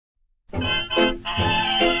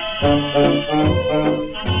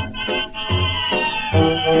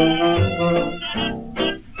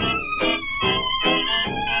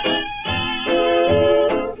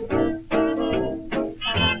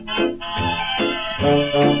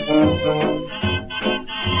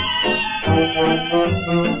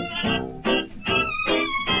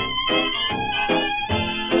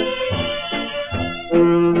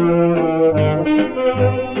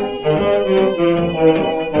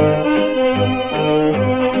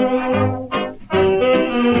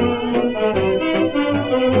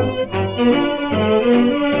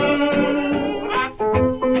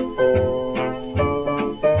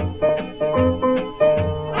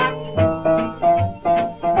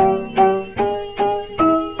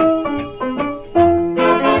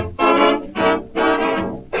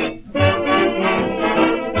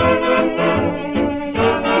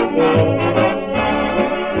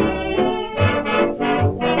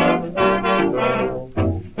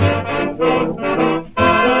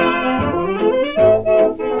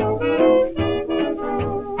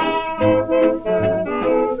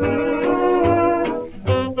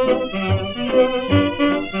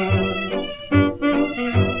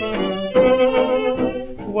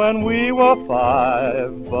When we were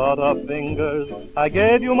 5, Butterfingers, I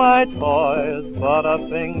gave you my toys,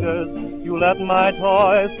 Butterfingers. You let my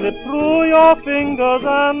toys slip through your fingers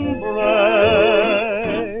and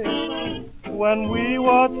break. When we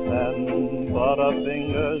were 10,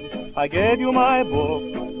 Butterfingers, I gave you my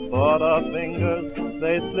books, Butterfingers.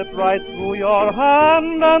 They slipped right through your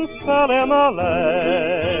hand and fell in a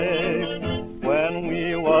lake. When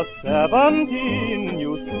we were 17,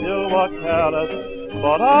 you still were careless,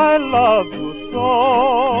 but I loved you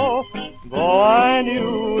so. Though I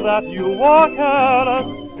knew that you were careless,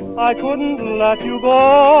 I couldn't let you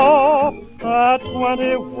go. At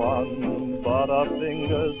 21,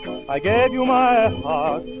 Butterfingers, I gave you my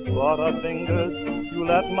heart, Butterfingers. You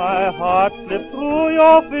let my heart slip through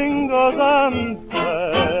your fingers and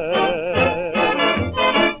break.